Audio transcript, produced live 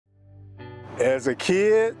As a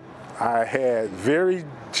kid, I had very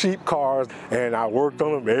cheap cars, and I worked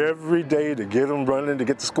on them every day to get them running, to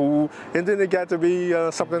get to school, and then it got to be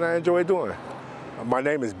something I enjoy doing. My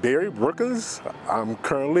name is Barry Brookins. I'm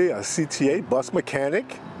currently a CTA bus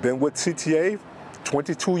mechanic. Been with CTA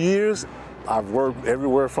 22 years. I've worked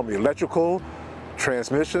everywhere from electrical,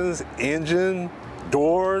 transmissions, engine,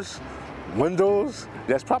 doors, windows.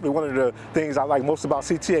 That's probably one of the things I like most about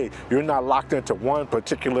CTA. You're not locked into one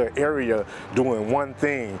particular area doing one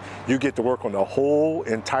thing. You get to work on the whole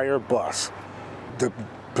entire bus. The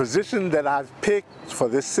position that I've picked for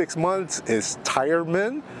this 6 months is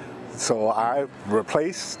tireman. So I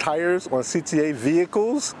replace tires on CTA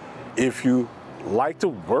vehicles. If you like to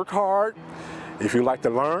work hard, if you like to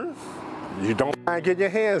learn, you don't mind getting your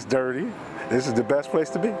hands dirty, this is the best place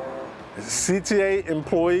to be. CTA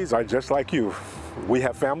employees are just like you. We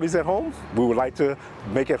have families at home. We would like to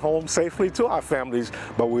make it home safely to our families,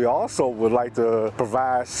 but we also would like to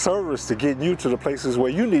provide service to get you to the places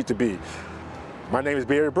where you need to be. My name is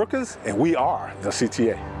Barry Brookins, and we are the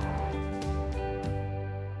CTA.